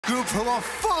group who are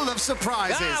full of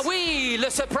surprises. Ah, oui, le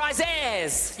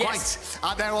surprises. Yes.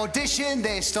 Right. At their audition,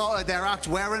 they started their act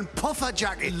wearing puffer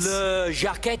jackets. Le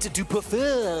jaquette du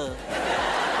puffeur.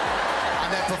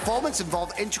 And their performance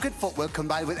involved intricate footwork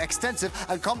combined with extensive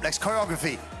and complex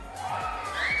choreography.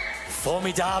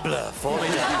 Formidable,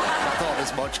 formidable. I thought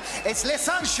as much. It's Les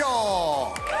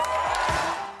Sancho.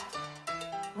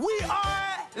 We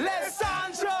are Les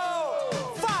Sancho.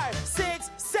 5, 6,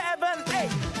 7, 8.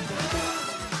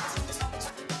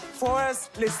 For us,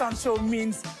 Les Sancho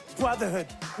means brotherhood.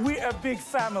 We're a big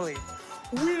family.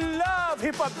 We love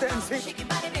hip-hop dancing.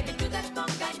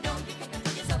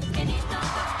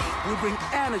 We bring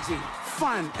energy,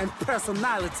 fun, and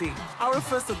personality. Our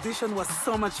first audition was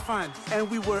so much fun, and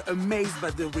we were amazed by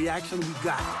the reaction we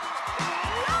got.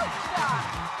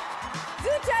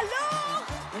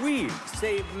 Oui,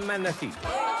 c'est magnifique.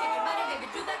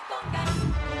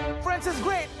 French is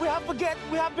great. We have baguette,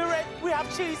 we have beret, we have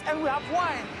cheese, and we have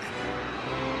wine.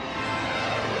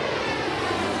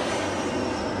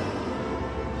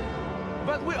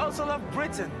 But we also love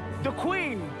Britain, the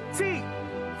Queen, tea,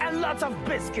 and lots of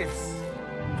biscuits.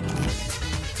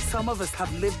 Some of us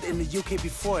have lived in the UK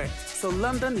before, so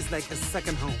London is like a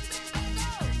second home.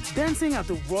 Dancing at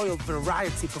the Royal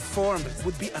Variety Performance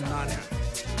would be an honor.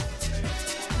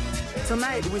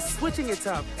 Tonight, we're switching it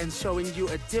up and showing you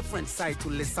a different side to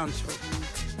Les Sancho.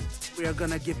 We are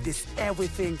gonna give this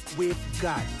everything we've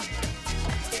got.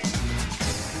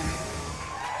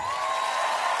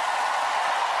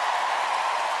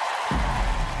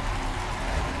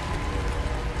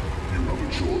 You have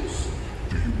a choice.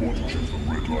 Do you want to choose the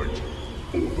red light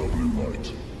or the blue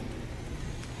light?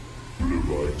 Blue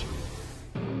light.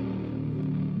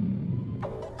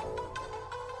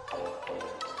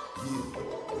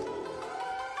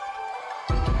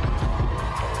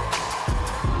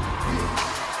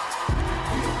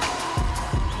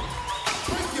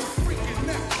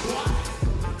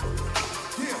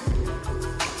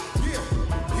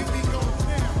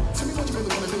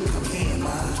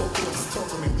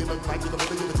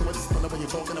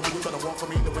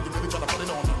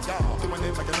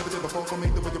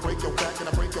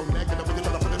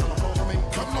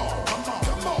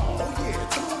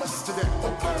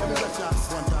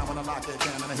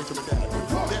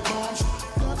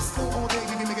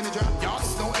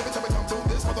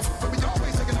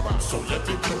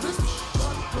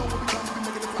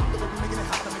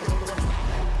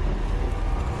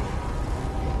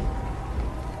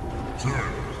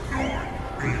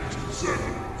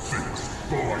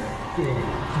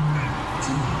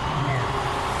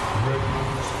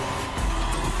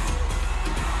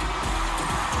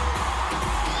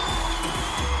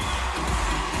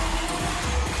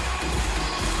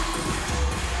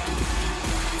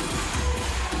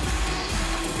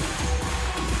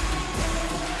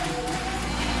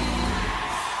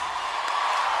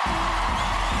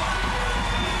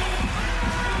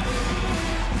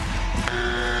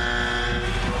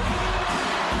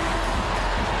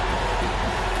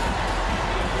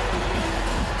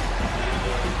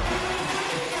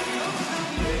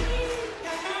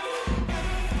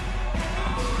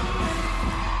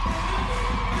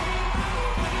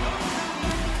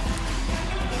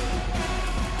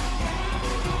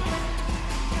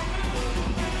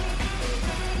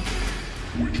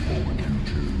 Which one would you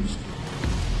choose?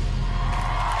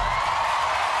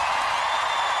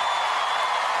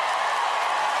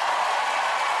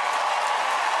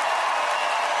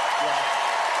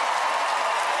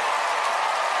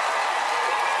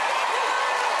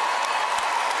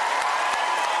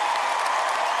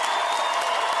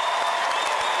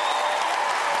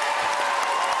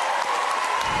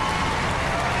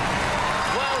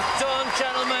 Well done,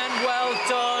 gentlemen, well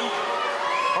done.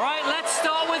 All right, let's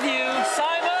start with you,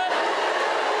 Simon.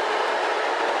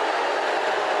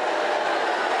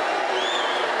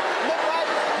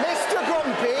 Mr.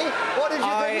 Grumpy, what did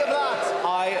you think of that?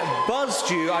 I buzzed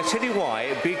you, I tell you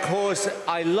why, because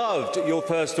I loved your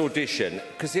first audition,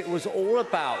 because it was all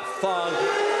about fun.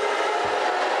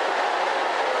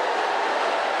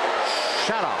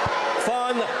 Shut up.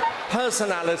 Fun,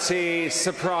 personality,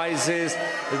 surprises.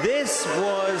 This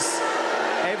was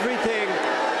everything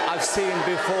I've seen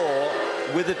before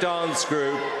with a dance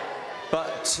group,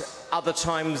 but other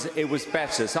times it was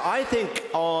better. So I think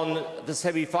on the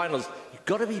semi-finals, you've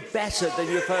got to be better than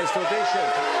your first audition. I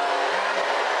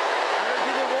don't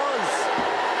think it was.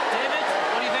 David,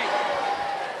 what do you think?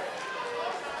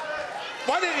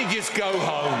 Why don't you just go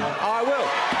home? I will.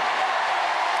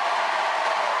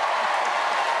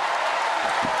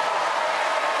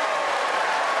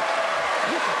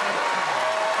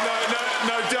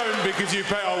 No, don't, because you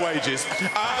pay our wages.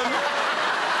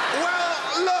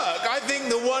 think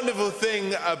the wonderful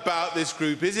thing about this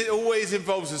group is it always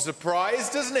involves a surprise,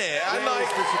 doesn't it? And like,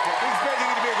 expecting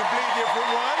it to be a completely different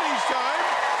one each time.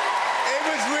 It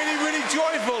was really, really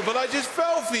joyful, but I just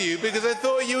felt for you because I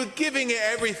thought you were giving it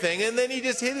everything, and then you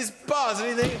just hit this buzz, and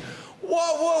you think,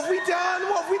 what have we done?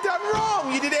 What have we done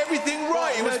wrong? You did everything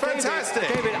right. It was fantastic.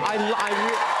 David, David, you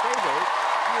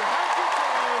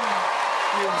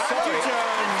had to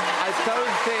turn. I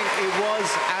don't think it was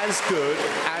as good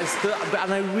as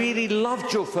and I really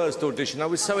loved your first audition. I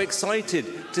was so excited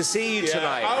to see you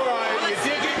tonight. All right,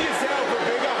 you're digging yourself a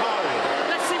bigger hole.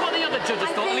 Let's see what the other judges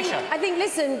thought, Alicia. I think,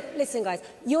 listen, guys.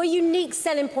 Your unique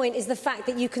selling point is the fact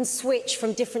that you can switch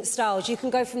from different styles. You can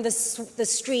go from the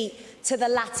street to the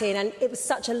Latin, and it was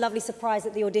such a lovely surprise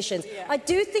at the auditions. Yeah. I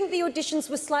do think the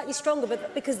auditions were slightly stronger,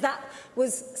 but because that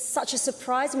was such a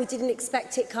surprise and we didn't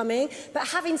expect it coming. But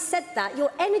having said that,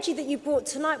 your energy that you brought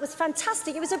tonight was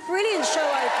fantastic. It was a brilliant show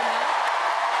opener.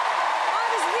 I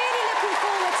was really looking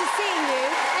forward to seeing you,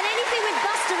 and anything with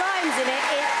Busta Rhymes in it,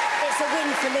 it's a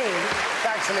win for me.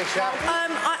 Thanks, Alicia.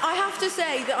 I have to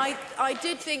say that I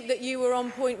did think that you were on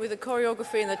point with the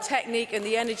choreography and the technique and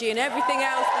the energy and everything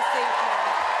else this evening.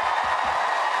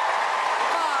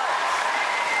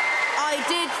 I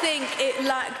did think it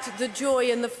lacked the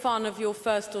joy and the fun of your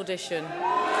first audition.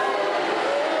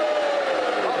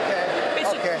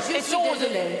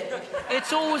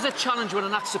 It's always a challenge when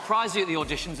an act surprises you at the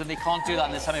auditions and they can't do that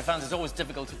in the semi-finals. It's always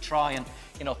difficult to try and,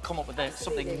 you know, come up with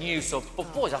something new. So,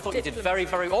 but boys, I thought you did very,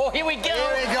 very... Oh, here we go!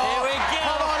 Here we go! Here we go!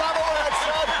 Come on, have all that,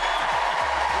 son!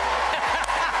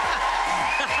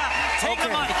 Take the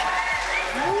mic!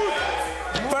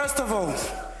 First of all,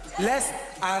 let's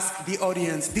ask the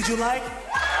audience, did you like?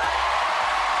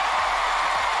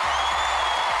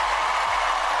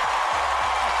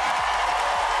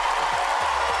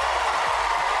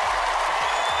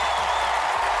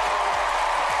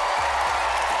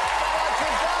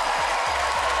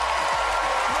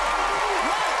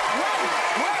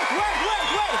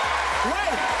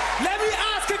 Wait, let me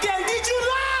ask again, did you like?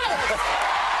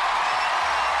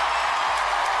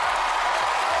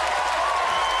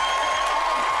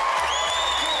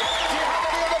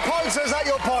 So is that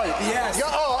your point? Yes.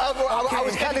 I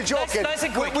was kind of joking.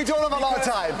 We don't have a lot of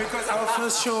time. Because our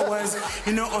first show was,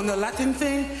 you know, on the Latin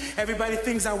thing. Everybody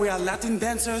thinks that we are Latin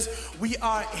dancers. We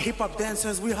are hip-hop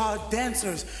dancers. We are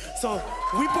dancers. So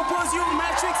we propose you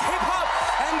Matrix hip-hop,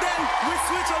 and then we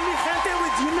switch on Mi Gente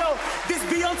with, you know, this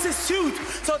Beyonce suit.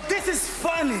 So this is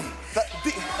funny.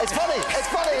 It's funny. It's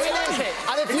funny. We like it.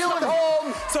 And if you at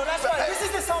home... So that's why this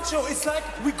is the Sancho. It's like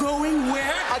we're going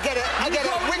where? I get it. I get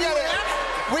it. We get it.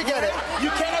 We get it.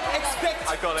 You cannot expect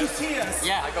to see us.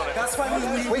 Yeah, I got it. That's why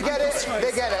we get it.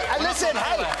 They get it. And listen,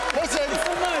 hey, listen. Thank you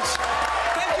so much.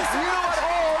 Thank you If so you much. at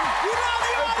home You know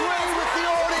the agree audience. with the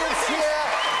audience here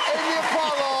in the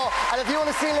Apollo, and if you want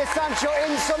to see Les Sancho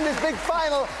in Sunday's big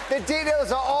final, the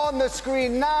details are on the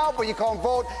screen now, but you can't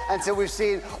vote until we've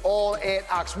seen all 8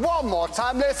 acts. One more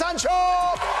time, Les Sancho!